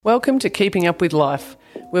Welcome to Keeping Up With Life,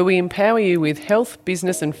 where we empower you with health,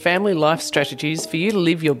 business and family life strategies for you to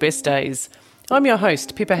live your best days. I'm your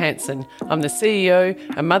host, Pippa Hansen. I'm the CEO,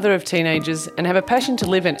 a mother of teenagers, and have a passion to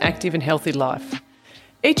live an active and healthy life.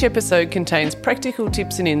 Each episode contains practical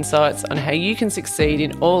tips and insights on how you can succeed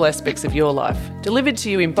in all aspects of your life, delivered to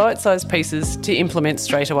you in bite-sized pieces to implement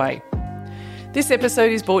straight away. This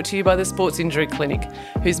episode is brought to you by the Sports Injury Clinic,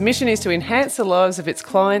 whose mission is to enhance the lives of its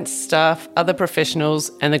clients, staff, other professionals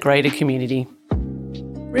and the greater community.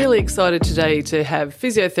 Really excited today to have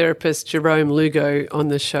physiotherapist Jerome Lugo on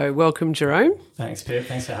the show. Welcome, Jerome. Thanks, Pip.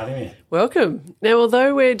 Thanks for having me. Welcome. Now,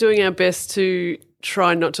 although we're doing our best to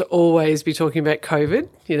try not to always be talking about COVID,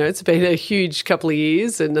 it's been a huge couple of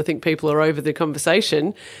years and I think people are over the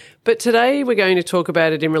conversation. But today we're going to talk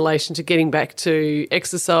about it in relation to getting back to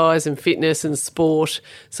exercise and fitness and sport.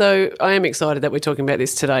 So I am excited that we're talking about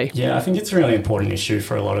this today. Yeah, I think it's a really important issue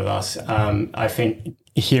for a lot of us. I think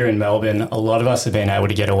here in Melbourne, a lot of us have been able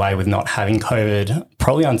to get away with not having COVID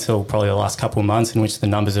until the last couple of months, in which the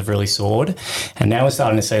numbers have really soared. And now we're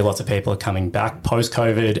starting to see lots of people are coming back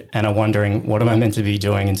post-COVID and are wondering, what am I meant to be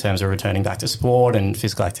doing in terms of returning back to sport and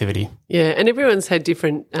physical activity? Yeah, and everyone's had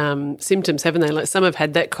different symptoms, haven't they? Like some have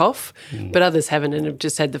had that cough, but others haven't and have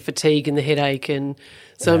just had the fatigue and the headache. And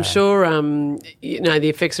so I'm sure, the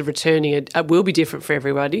effects of returning will be different for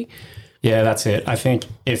everybody. Yeah, that's it. I think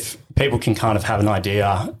if people can kind of have an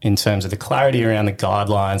idea in terms of the clarity around the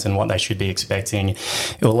guidelines and what they should be expecting,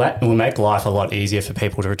 it will make life a lot easier for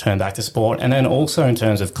people to return back to sport. And then also in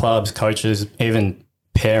terms of clubs, coaches, even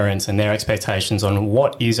parents and their expectations on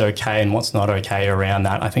what is okay and what's not okay around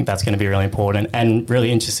that, I think that's going to be really important and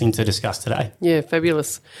really interesting to discuss today. Yeah,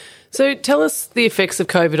 fabulous. So tell us the effects of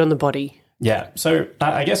COVID on the body. Yeah, so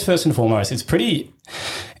I guess first and foremost, it's pretty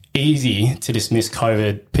easy to dismiss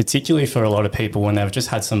COVID, particularly for a lot of people when they've just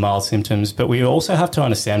had some mild symptoms, but we also have to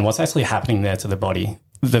understand what's actually happening there to the body.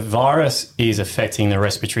 The virus is affecting the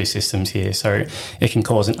respiratory systems here, so it can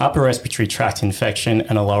cause an upper respiratory tract infection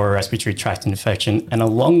and a lower respiratory tract infection, and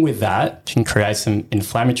along with that can create some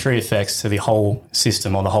inflammatory effects to the whole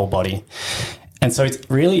system or the whole body. And so it's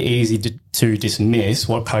really easy to dismiss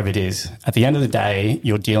what COVID is. At the end of the day,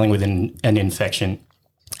 you're dealing with an infection.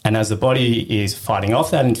 And as the body is fighting off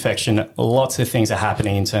that infection, lots of things are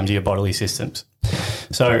happening in terms of your bodily systems.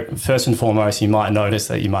 So first and foremost, you might notice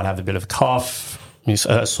that you might have a bit of a cough,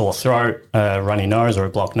 a sore throat, a runny nose or a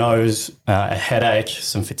blocked nose, a headache,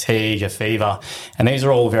 some fatigue, a fever. And these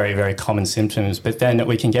are all very, very common symptoms. But then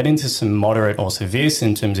we can get into some moderate or severe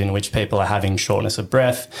symptoms in which people are having shortness of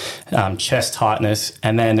breath, chest tightness,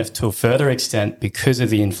 and then to a further extent, because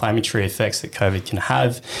of the inflammatory effects that COVID can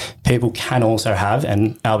have, people can also have,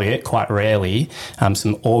 and albeit quite rarely,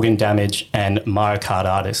 some organ damage and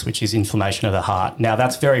myocarditis, which is inflammation of the heart. Now,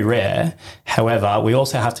 that's very rare. However, we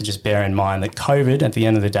also have to just bear in mind that COVID, at the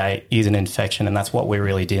end of the day, is an infection, and that's what we're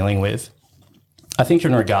really dealing with. I think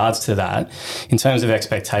in regards to that, in terms of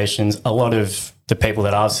expectations, a lot of the people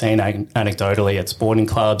that I've seen anecdotally at sporting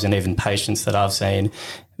clubs and even patients that I've seen,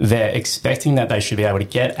 they're expecting that they should be able to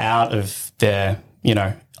get out of their,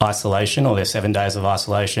 isolation or their 7 days of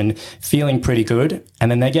isolation feeling pretty good, and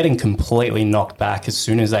then they're getting completely knocked back as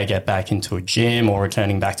soon as they get back into a gym or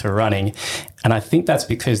returning back to running. And I think that's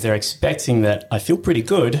because they're expecting that I feel pretty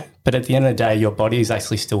good, but at the end of the day, your body is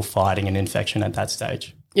actually still fighting an infection at that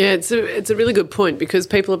stage. Yeah, it's a really good point because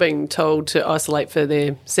people are being told to isolate for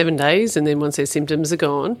their 7 days and then once their symptoms are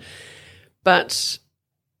gone. But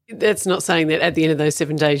that's not saying that at the end of those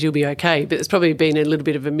 7 days you'll be okay, but it's probably been a little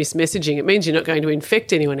bit of a mismessaging. It means you're not going to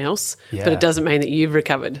infect anyone else, but it doesn't mean that you've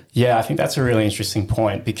recovered. Yeah, I think that's a really interesting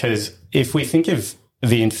point because if we think of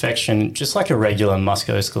the infection just like a regular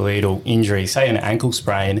musculoskeletal injury, say an ankle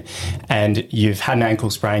sprain, and you've had an ankle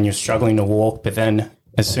sprain, you're struggling to walk, but then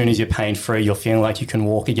as soon as you're pain-free, you're feeling like you can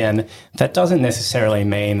walk again. That doesn't necessarily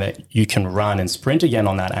mean that you can run and sprint again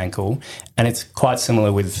on that ankle. And it's quite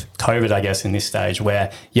similar with COVID, I guess, in this stage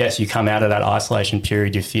where, yes, you come out of that isolation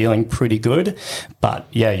period, you're feeling pretty good. But,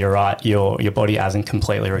 yeah, you're right, your body hasn't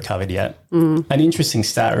completely recovered yet. An interesting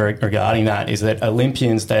stat regarding that is that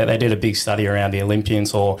Olympians, they did a big study around the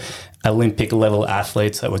Olympians or Olympic-level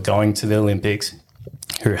athletes that were going to the Olympics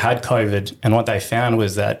who had COVID, and what they found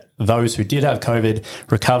was that those who did have COVID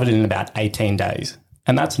recovered in about 18 days.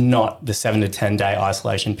 And that's not the 7 to 10 day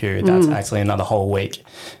isolation period. That's actually another whole week.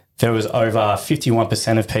 There was over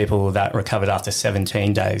 51% of people that recovered after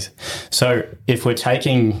 17 days. So if we're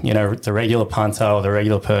taking, the regular punter or the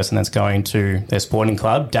regular person that's going to their sporting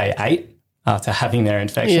club, day 8, after having their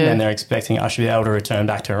infection and they're expecting I should be able to return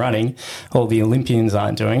back to running, well, the Olympians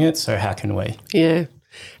aren't doing it, so how can we? Yeah.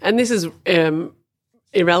 And this is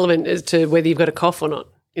irrelevant as to whether you've got a cough or not.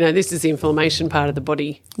 this is the inflammation part of the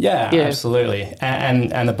body. Yeah. Absolutely.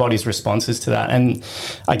 And the body's responses to that. And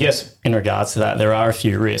I guess in regards to that, there are a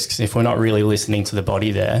few risks if we're not really listening to the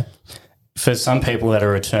body there. For some people that are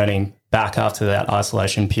returning back after that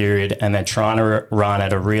isolation period and they're trying to run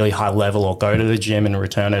at a really high level or go to the gym and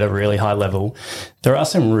return at a really high level, there are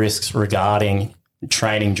some risks regarding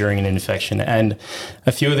training during an infection. And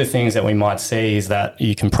a few of the things that we might see is that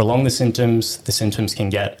you can prolong the symptoms can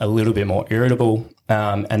get a little bit more irritable.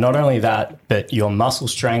 And not only that, but your muscle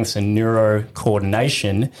strength and neuro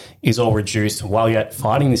coordination is all reduced while you're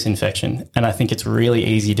fighting this infection. And I think it's really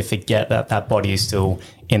easy to forget that body is still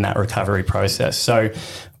in that recovery process. So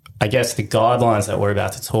I guess the guidelines that we're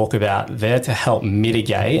about to talk about, they're to help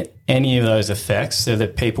mitigate any of those effects so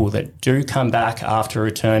that people that do come back after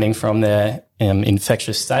returning from their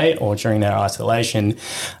infectious state or during their isolation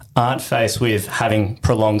aren't faced with having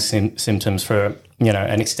prolonged symptoms for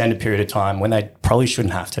an extended period of time when they probably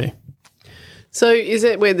shouldn't have to. So is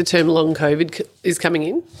that where the term long COVID is coming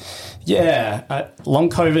in? Yeah.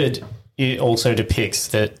 Long COVID, it also depicts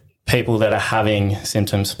that people that are having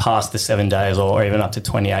symptoms past the 7 days or even up to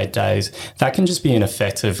 28 days, that can just be an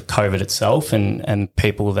effect of COVID itself, and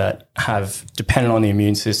people that have, dependent on the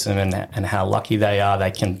immune system and how lucky they are,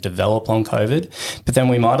 they can develop long COVID. But then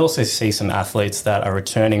we might also see some athletes that are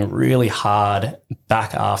returning really hard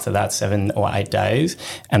back after that 7 or 8 days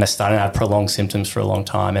and are starting to have prolonged symptoms for a long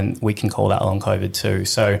time, and we can call that long COVID too.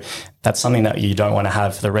 So that's something that you don't want to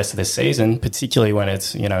have for the rest of the season, particularly when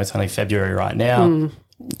it's only February right now.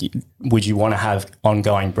 Would you want to have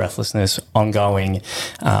ongoing breathlessness, ongoing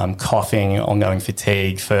coughing, ongoing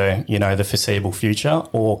fatigue for, the foreseeable future?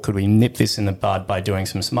 Or could we nip this in the bud by doing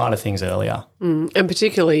some smarter things earlier? And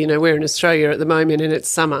particularly, we're in Australia at the moment and it's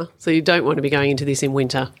summer, so you don't want to be going into this in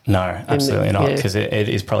winter. No, absolutely not, because it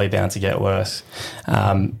is probably bound to get worse.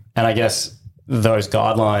 And I guess those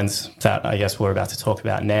guidelines that I guess we're about to talk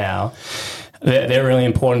about now, they're really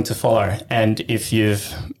important to follow. And if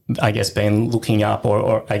you've, been looking up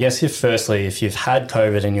or I guess if you've had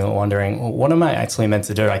COVID and you're wondering, well, what am I actually meant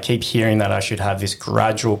to do? I keep hearing that I should have this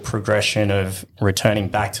gradual progression of returning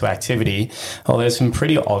back to activity. Well, there's some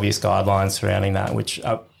pretty obvious guidelines surrounding that, which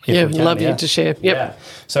I'd love you to share. Yep. Yeah.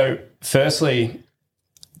 So firstly,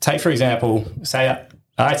 take, for example, say I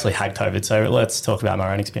actually had COVID, so let's talk about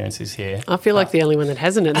my own experiences here. I feel like the only one that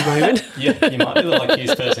hasn't at the moment. Yeah, you might be the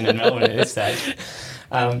luckiest person in Melbourne at this stage.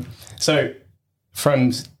 So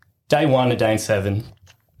from day 1 to day 7,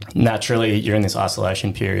 naturally you're in this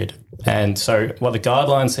isolation period. And so what the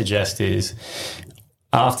guidelines suggest is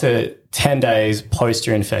after 10 days post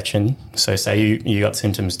your infection, so say you got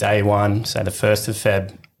symptoms day 1, say the 1st of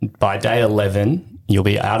Feb, by day 11, you'll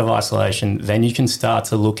be out of isolation. Then you can start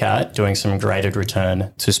to look at doing some graded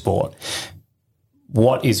return to sport.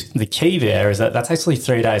 What is the key there is that that's actually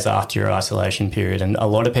 3 days after your isolation period, and a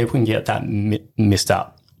lot of people can get that mixed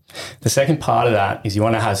up. The second part of that is you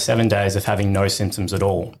want to have 7 days of having no symptoms at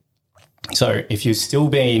all. So if you've still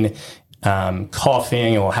been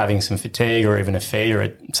coughing or having some fatigue or even a fever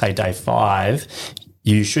at, say, day 5,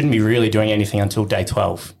 you shouldn't be really doing anything until day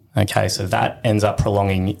 12. Okay, so that ends up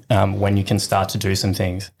prolonging when you can start to do some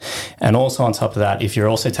things. And also on top of that, if you're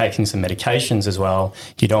also taking some medications as well,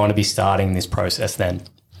 you don't want to be starting this process then.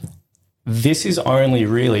 This is only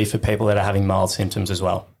really for people that are having mild symptoms as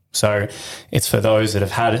well. So it's for those that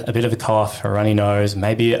have had a bit of a cough, a runny nose,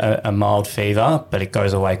 maybe a mild fever, but it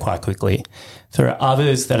goes away quite quickly. There are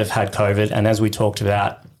others that have had COVID, and as we talked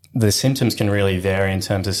about, the symptoms can really vary in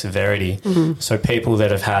terms of severity. Mm-hmm. So people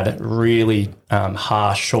that have had really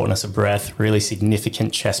harsh shortness of breath, really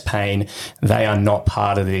significant chest pain, they are not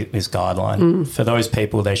part of this guideline. For those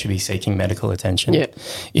people, they should be seeking medical attention. Yep.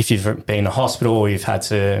 If you've been to hospital or you've had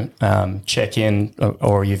to check in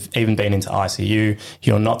or you've even been into ICU,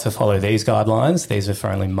 you're not to follow these guidelines. These are for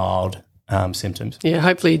only mild symptoms. Yeah,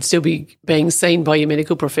 hopefully you'd still be being seen by your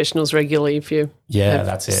medical professionals regularly if you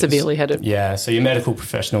that's it. Severely had it. Yeah, so your medical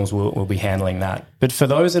professionals will be handling that. But for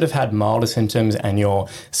those that have had milder symptoms and you're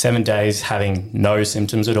 7 days having no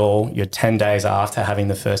symptoms at all, you're 10 days after having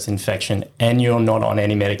the first infection and you're not on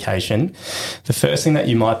any medication, the first thing that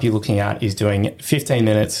you might be looking at is doing 15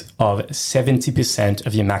 minutes of 70%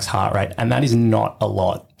 of your max heart rate, and that is not a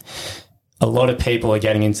lot. A lot of people are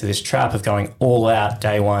getting into this trap of going all out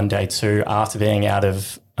day 1, day 2 after being out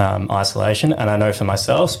of isolation. And I know for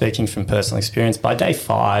myself, speaking from personal experience, by day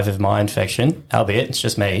 5 of my infection, albeit it's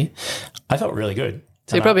just me, I felt really good.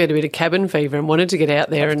 So you probably had a bit of cabin fever and wanted to get out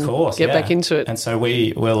there and get back into it. And so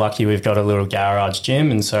we're lucky we've got a little garage gym,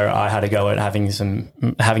 and so I had to go at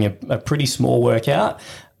having a pretty small workout.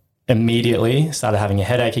 immediately started having a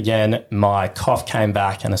headache again. My cough came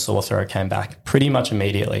back and a sore throat came back pretty much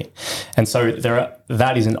immediately. And so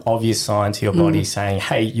that is an obvious sign to your body saying,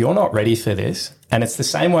 hey, you're not ready for this. And it's the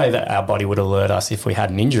same way that our body would alert us if we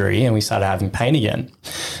had an injury and we started having pain again.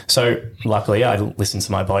 So luckily I listened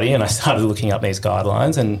to my body and I started looking up these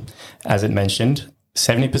guidelines. And as it mentioned,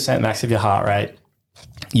 70% max of your heart rate.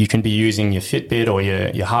 You can be using your Fitbit or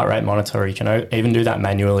your heart rate monitor, or you can even do that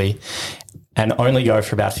manually, and only go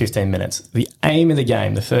for about 15 minutes. The aim of the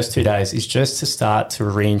game, the first 2 days, is just to start to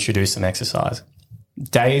reintroduce some exercise.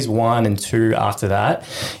 Days 1 and 2 after that,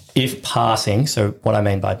 if passing, so what I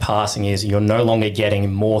mean by passing is you're no longer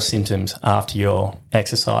getting more symptoms after your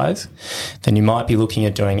exercise, then you might be looking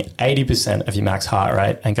at doing 80% of your max heart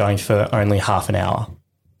rate and going for only half an hour.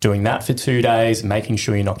 Doing that for 2 days, making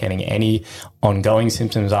sure you're not getting any ongoing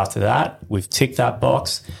symptoms after that. We've ticked that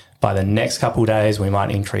box. By the next couple of days, we might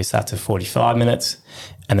increase that to 45 minutes,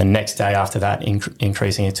 and the next day after that,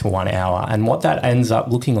 increasing it to 1 hour. And what that ends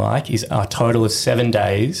up looking like is a total of 7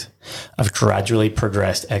 days of gradually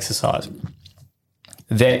progressed exercise.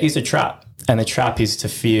 There is a trap, and the trap is to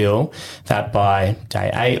feel that by day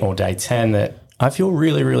 8 or day 10 that I feel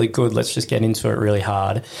really, really good, let's just get into it really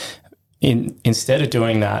hard. Instead of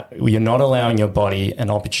doing that, you're not allowing your body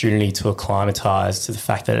an opportunity to acclimatize to the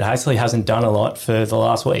fact that it actually hasn't done a lot for the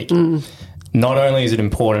last week. Not only is it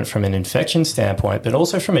important from an infection standpoint, but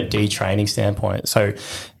also from a detraining standpoint. So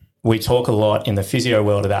we talk a lot in the physio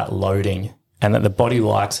world about loading and that the body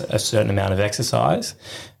likes a certain amount of exercise.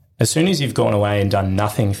 As soon as you've gone away and done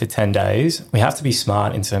nothing for 10 days, we have to be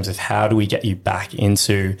smart in terms of how do we get you back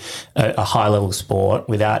into a high-level sport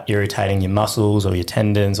without irritating your muscles or your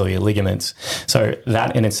tendons or your ligaments. So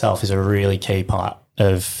that in itself is a really key part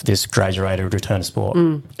of this graduated return to sport.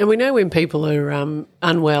 And we know when people are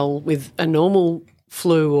unwell with a normal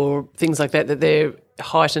flu or things like that, that they're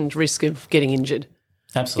heightened risk of getting injured.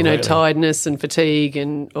 Absolutely. You know, tiredness and fatigue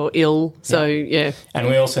or ill. So, yeah. And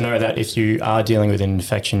we also know that if you are dealing with an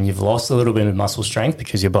infection, you've lost a little bit of muscle strength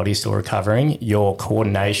because your body's still recovering. Your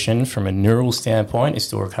coordination from a neural standpoint is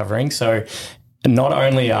still recovering. So not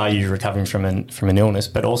only are you recovering from an illness,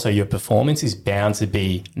 but also your performance is bound to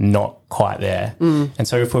be not quite there. And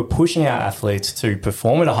so if we're pushing our athletes to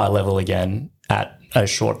perform at a high level again at a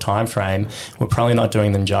short time frame, we're probably not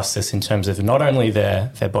doing them justice in terms of not only their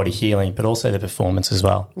body healing, but also their performance as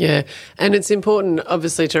well. Yeah, and it's important,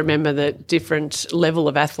 obviously, to remember that different level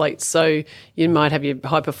of athletes. So you might have your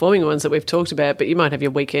high-performing ones that we've talked about, but you might have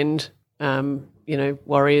your weekend,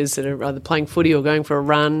 warriors that are either playing footy or going for a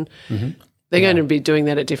run. They're going to be doing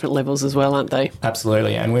that at different levels as well, aren't they?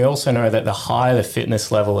 Absolutely. And we also know that the higher the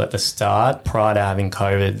fitness level at the start, prior to having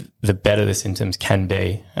COVID, the better the symptoms can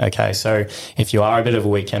be. Okay, so if you are a bit of a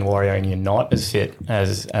weekend warrior and you're not as fit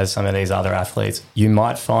as some of these other athletes, you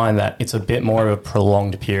might find that it's a bit more of a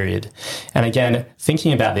prolonged period. And again,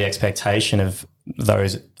 thinking about the expectation of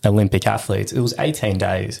those Olympic athletes, it was 18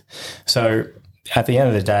 days. So at the end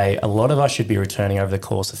of the day, a lot of us should be returning over the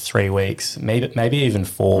course of 3 weeks, maybe even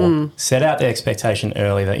 4. Set out the expectation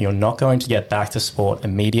early that you're not going to get back to sport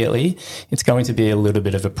immediately. It's going to be a little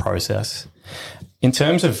bit of a process. In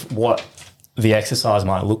terms of what the exercise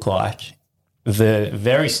might look like, the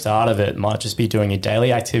very start of it might just be doing your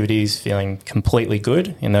daily activities, feeling completely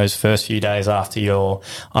good in those first few days after your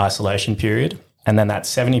isolation period. And then that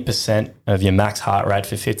 70% of your max heart rate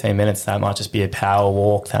for 15 minutes, that might just be a power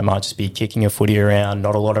walk. That might just be kicking a footy around,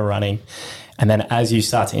 not a lot of running. And then as you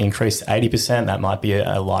start to increase to 80%, that might be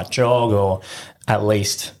a light jog or at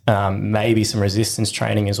least maybe some resistance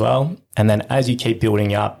training as well. And then as you keep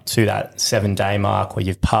building up to that 7-day mark where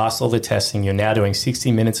you've passed all the testing, you're now doing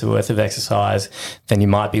 60 minutes worth of exercise, then you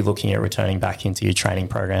might be looking at returning back into your training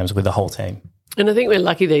programs with the whole team. And I think we're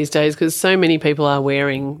lucky these days because so many people are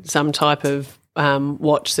wearing some type of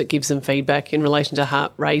watch that gives them feedback in relation to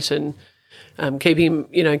heart rate and keeping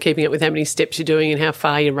up with how many steps you're doing and how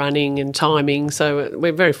far you're running and timing. So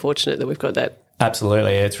we're very fortunate that we've got that.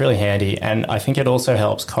 Absolutely. It's really handy. And I think it also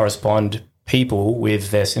helps correspond people with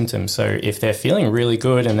their symptoms. So if they're feeling really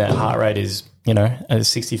good and their heart rate is, at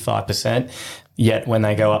 65%, yet when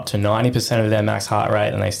they go up to 90% of their max heart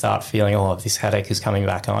rate and they start feeling, this headache is coming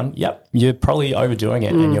back on, you're probably overdoing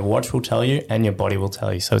it and your watch will tell you and your body will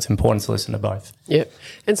tell you. So it's important to listen to both. Yep.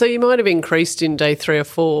 And so you might have increased in day 3 or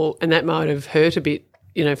 4 and that might have hurt a bit,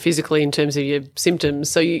 physically in terms of your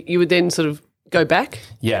symptoms. So you would then sort of go back?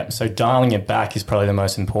 Yeah, so dialing it back is probably the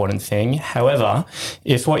most important thing. However,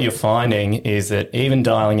 if what you're finding is that even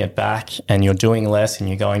dialing it back and you're doing less and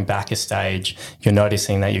you're going back a stage, you're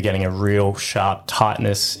noticing that you're getting a real sharp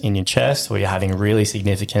tightness in your chest, or you're having really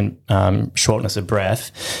significant shortness of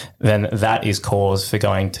breath, then that is cause for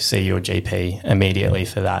going to see your GP immediately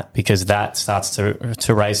for that, because that starts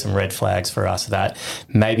to raise some red flags for us that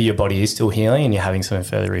maybe your body is still healing and you're having some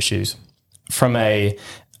further issues. From a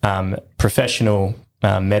professional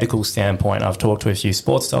medical standpoint, I've talked to a few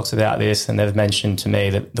sports docs about this, and they've mentioned to me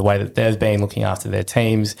that the way that they've been looking after their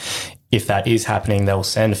teams, if that is happening, they'll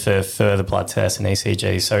send for further blood tests and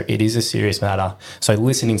ECGs. So it is a serious matter. So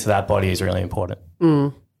listening to that body is really important.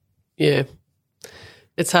 Yeah.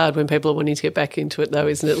 It's hard when people are wanting to get back into it, though,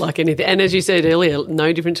 isn't it? Like anything. And as you said earlier,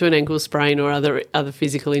 no different to an ankle sprain or other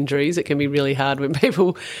physical injuries. It can be really hard when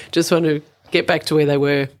people just want to get back to where they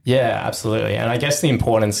were. Yeah, absolutely. And I guess the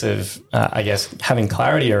importance of, having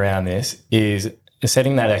clarity around this is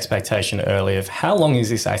setting that expectation early of how long is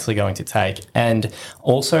this actually going to take, and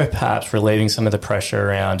also perhaps relieving some of the pressure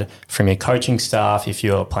around from your coaching staff if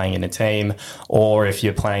you're playing in a team, or if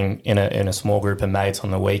you're playing in a small group of mates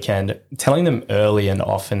on the weekend, telling them early and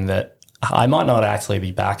often that I might not actually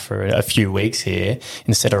be back for a few weeks here,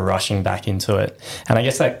 instead of rushing back into it. And I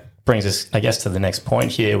guess that brings us, to the next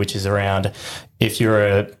point here, which is around if you're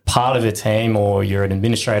a part of a team, or you're an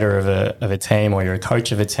administrator of a team, or you're a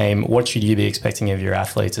coach of a team, what should you be expecting of your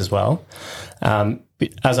athletes as well?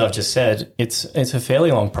 As I've just said, it's a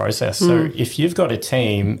fairly long process. So if you've got a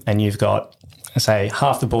team and you've got, say,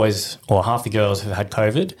 half the boys or half the girls who've had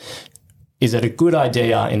COVID, is it a good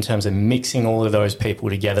idea in terms of mixing all of those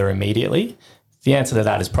people together immediately? The answer to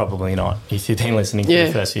that is probably not, if you've been listening to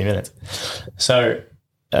the first few minutes. So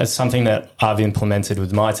it's something that I've implemented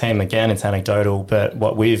with my team. Again, it's anecdotal, but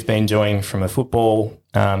what we've been doing from a football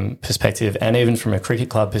perspective, and even from a cricket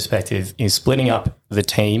club perspective, is splitting up the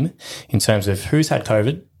team in terms of who's had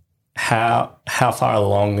COVID, how far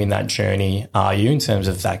along in that journey are you in terms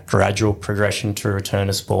of that gradual progression to return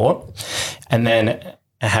to sport, and then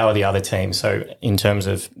how are the other teams? So in terms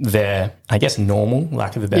of their, normal,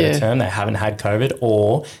 lack of a better term, they haven't had COVID,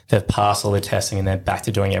 or they've passed all the testing and they're back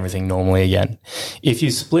to doing everything normally again. If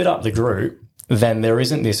you split up the group, then there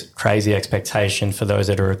isn't this crazy expectation for those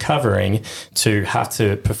that are recovering to have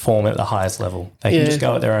to perform at the highest level. They can just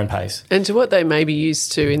go at their own pace. And to what they may be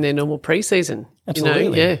used to in their normal pre-season.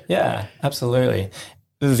 Absolutely. Yeah, absolutely.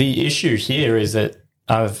 The issue here is that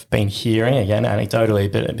I've been hearing, again,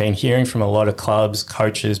 anecdotally, but I've been hearing from a lot of clubs,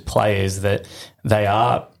 coaches, players that they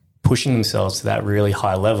are pushing themselves to that really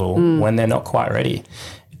high level when they're not quite ready.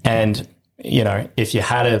 And, if you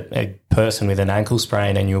had a person with an ankle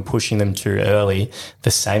sprain and you were pushing them too early,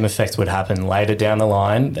 the same effect would happen later down the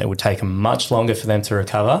line. It would take much longer for them to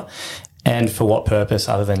recover. And for what purpose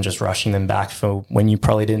other than just rushing them back for when you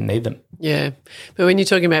probably didn't need them? Yeah. But when you're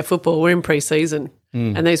talking about football, we're in pre-season.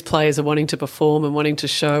 And these players are wanting to perform and wanting to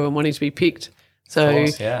show and wanting to be picked. So, of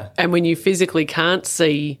course, yeah. And when you physically can't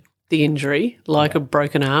see the injury, like a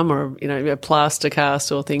broken arm or a plaster cast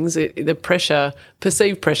or things, the pressure,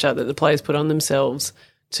 perceived pressure that the players put on themselves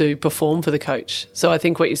to perform for the coach. So I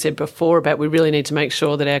think what you said before about we really need to make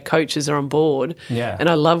sure that our coaches are on board. Yeah. And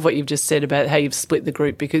I love what you've just said about how you've split the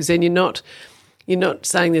group, because then you're not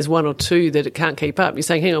saying there's one or two that it can't keep up. You're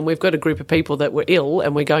saying, hang on, we've got a group of people that were ill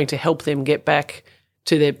and we're going to help them get back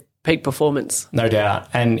to their peak performance. No doubt.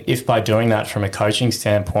 And if by doing that from a coaching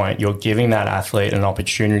standpoint, you're giving that athlete an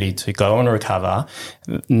opportunity to go and recover,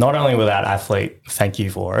 not only will that athlete thank you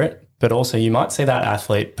for it, but also you might see that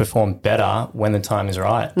athlete perform better when the time is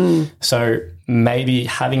right. So maybe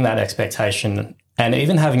having that expectation and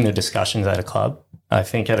even having the discussions at a club. I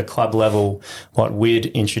think at a club level, what we'd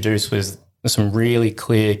introduced was some really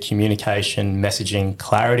clear communication, messaging,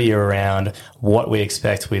 clarity around what we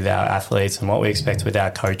expect with our athletes and what we expect with our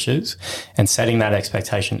coaches, and setting that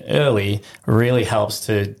expectation early really helps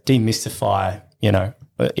to demystify,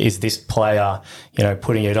 is this player,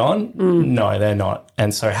 putting it on? No, they're not.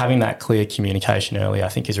 And so having that clear communication early, I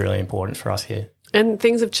think, is really important for us here. And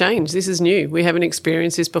things have changed. This is new. We haven't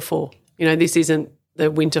experienced this before. This isn't the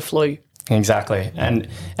winter flu. Exactly. And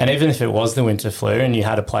even if it was the winter flu and you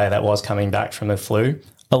had a player that was coming back from the flu,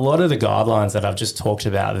 a lot of the guidelines that I've just talked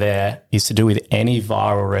about there is to do with any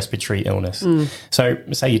viral respiratory illness. So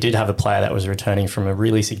say you did have a player that was returning from a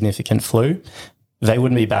really significant flu, they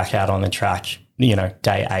wouldn't be back out on the track,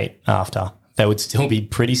 day 8 after. they would still be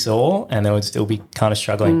pretty sore and they would still be kind of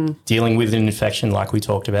struggling, dealing with an infection like we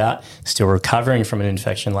talked about, still recovering from an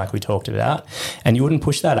infection like we talked about. And you wouldn't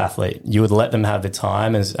push that athlete. You would let them have the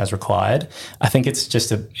time as required. I think it's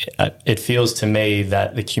just it feels to me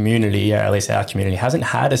that the community, or at least our community, hasn't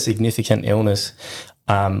had a significant illness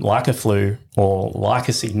like a flu or like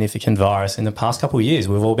a significant virus in the past couple of years.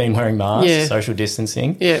 We've all been wearing masks, social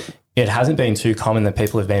distancing. Yeah. It hasn't been too common that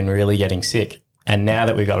people have been really getting sick. And now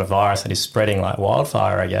that we've got a virus that is spreading like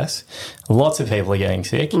wildfire, I guess, lots of people are getting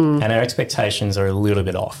sick and our expectations are a little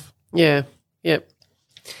bit off. Yeah, yep.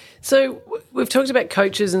 So we've talked about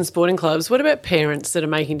coaches and sporting clubs. What about parents that are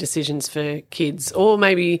making decisions for kids? Or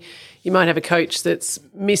maybe you might have a coach that's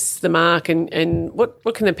missed the mark and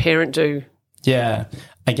what can the parent do? Yeah.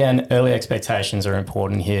 Again, early expectations are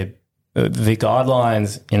important here. The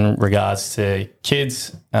guidelines in regards to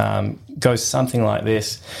kids goes something like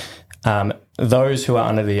this. Those who are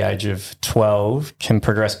under the age of 12 can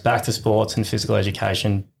progress back to sports and physical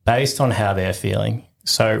education based on how they're feeling.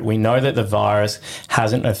 So we know that the virus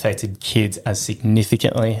hasn't affected kids as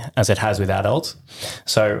significantly as it has with adults.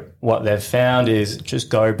 So what they've found is just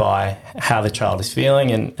go by how the child is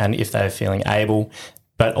feeling and if they're feeling able,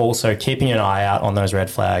 but also keeping an eye out on those red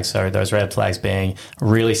flags. So those red flags being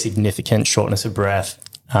really significant shortness of breath,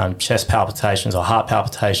 chest palpitations or heart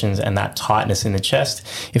palpitations and that tightness in the chest.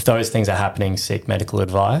 If those things are happening, seek medical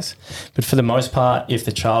advice. But for the most part, if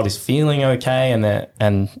the child is feeling okay and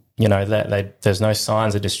there's no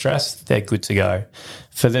signs of distress, they're good to go.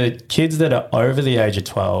 For the kids that are over the age of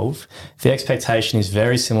 12, the expectation is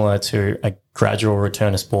very similar to a gradual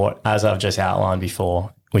return to sport, as I've just outlined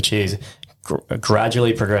before, which is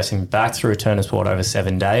gradually progressing back to return to sport over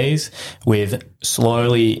 7 days with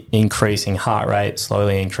slowly increasing heart rate,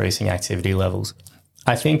 slowly increasing activity levels.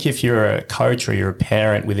 I think if you're a coach or you're a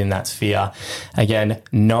parent within that sphere, again,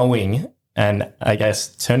 knowing and I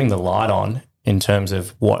guess turning the light on in terms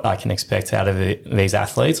of what I can expect out of these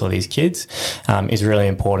athletes or these kids is really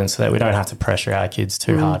important so that we don't have to pressure our kids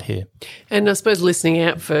too hard here. And I suppose listening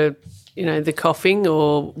out for, the coughing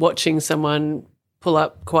or watching someone pull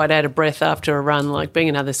up quite out of breath after a run, like being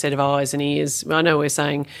another set of eyes and ears. I know we're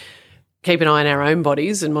saying keep an eye on our own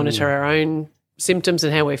bodies and monitor our own symptoms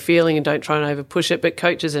and how we're feeling and don't try and over-push it, but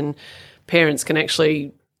coaches and parents can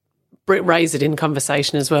actually raise it in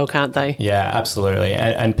conversation as well, can't they? Yeah, absolutely.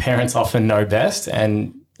 And parents often know best,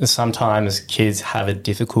 and sometimes kids have a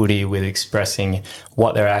difficulty with expressing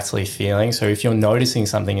what they're actually feeling. So if you're noticing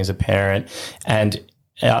something as a parent, and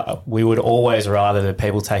we would always rather that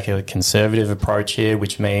people take a conservative approach here,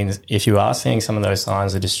 which means if you are seeing some of those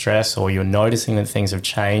signs of distress or you're noticing that things have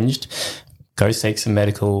changed, go seek some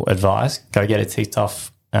medical advice, go get it ticked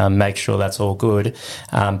off, make sure that's all good.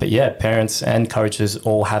 But yeah, parents and coaches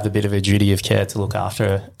all have a bit of a duty of care to look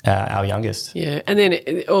after our youngest. Yeah, and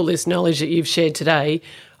then all this knowledge that you've shared today,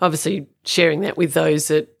 obviously sharing that with those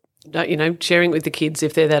that, sharing it with the kids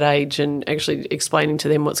if they're that age and actually explaining to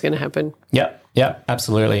them what's going to happen. Yeah,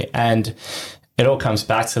 absolutely. And it all comes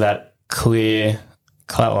back to that the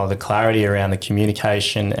clarity around the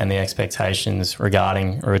communication and the expectations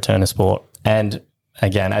regarding a return to sport. And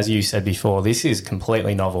again, as you said before, this is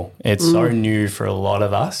completely novel. It's so new for a lot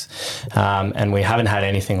of us, and we haven't had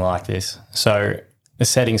anything like this. So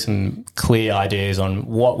setting some clear ideas on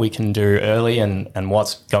what we can do early and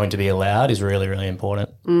what's going to be allowed is really, really important.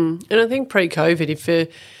 And I think pre-COVID,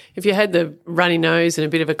 if you had the runny nose and a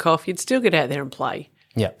bit of a cough, you'd still get out there and play.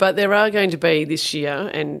 Yeah. But there are going to be this year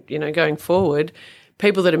and, going forward,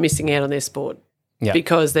 people that are missing out on their sport. Yeah.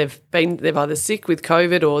 Because they've either sick with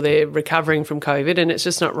COVID or they're recovering from COVID, and it's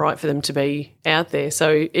just not right for them to be out there.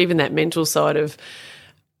 So even that mental side of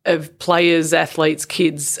players, athletes,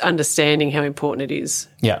 kids understanding how important it is.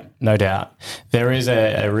 Yeah, no doubt. There is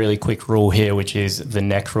a really quick rule here, which is the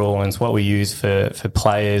neck rule, and it's what we use for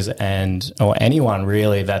players or anyone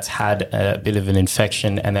really that's had a bit of an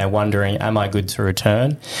infection and they're wondering, am I good to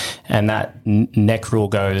return? And that neck rule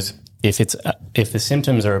goes, if the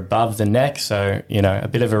symptoms are above the neck, so, a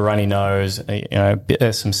bit of a runny nose, a bit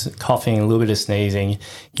of some coughing, a little bit of sneezing,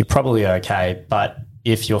 you're probably okay. But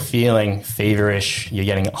if you're feeling feverish, you're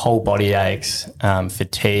getting whole body aches,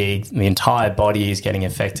 fatigue, the entire body is getting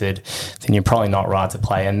affected, then you're probably not right to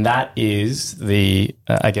play. And that is a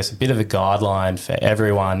bit of a guideline for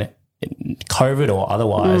everyone, COVID or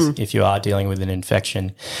otherwise, if you are dealing with an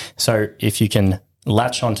infection. So if you can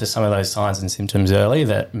latch onto some of those signs and symptoms early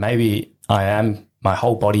that maybe my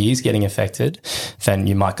whole body is getting affected, then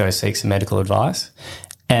you might go seek some medical advice.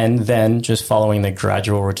 And then just following the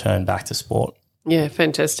gradual return back to sport. Yeah,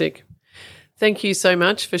 fantastic. Thank you so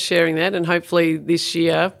much for sharing that, and hopefully this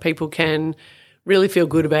year people can really feel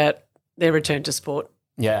good about their return to sport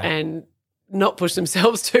Yeah. and not push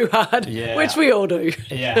themselves too hard, Yeah. which we all do.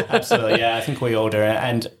 Yeah, absolutely. Yeah, I think we all do.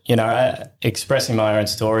 And, expressing my own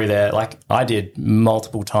story there, like I did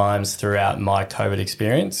multiple times throughout my COVID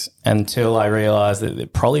experience until I realized that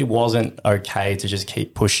it probably wasn't okay to just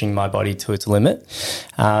keep pushing my body to its limit.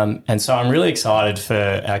 And so I'm really excited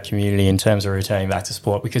for our community in terms of returning back to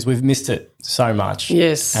sport because we've missed it so much.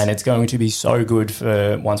 Yes. And it's going to be so good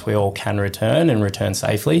for once we all can return and return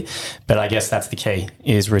safely. But I guess that's the key,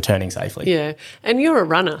 is returning safely. Yeah. And you're a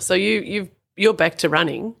runner, so you're back to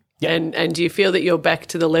running. Yeah. And do you feel that you're back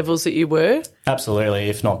to the levels that you were? Absolutely,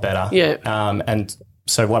 if not better. Yeah. And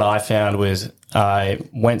so what I found was I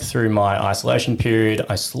went through my isolation period.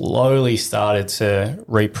 I slowly started to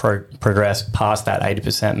progress past that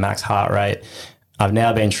 80% max heart rate. I've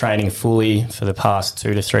now been training fully for the past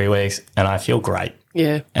 2 to 3 weeks, and I feel great.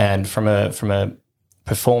 Yeah. And from a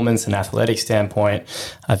performance and athletic standpoint,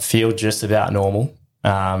 I feel just about normal.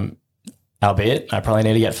 Albeit, I probably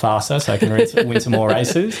need to get faster so I can win some more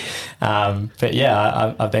races. But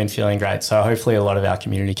yeah, I've been feeling great. So hopefully a lot of our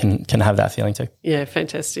community can have that feeling too. Yeah,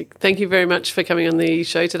 fantastic. Thank you very much for coming on the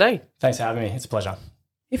show today. Thanks for having me. It's a pleasure.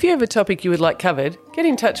 If you have a topic you would like covered, get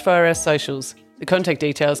in touch via our socials. The contact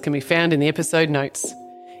details can be found in the episode notes.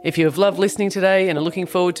 If you have loved listening today and are looking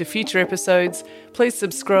forward to future episodes, please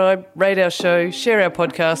subscribe, rate our show, share our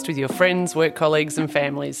podcast with your friends, work colleagues and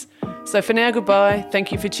families. So for now, goodbye.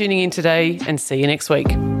 Thank you for tuning in today and see you next week.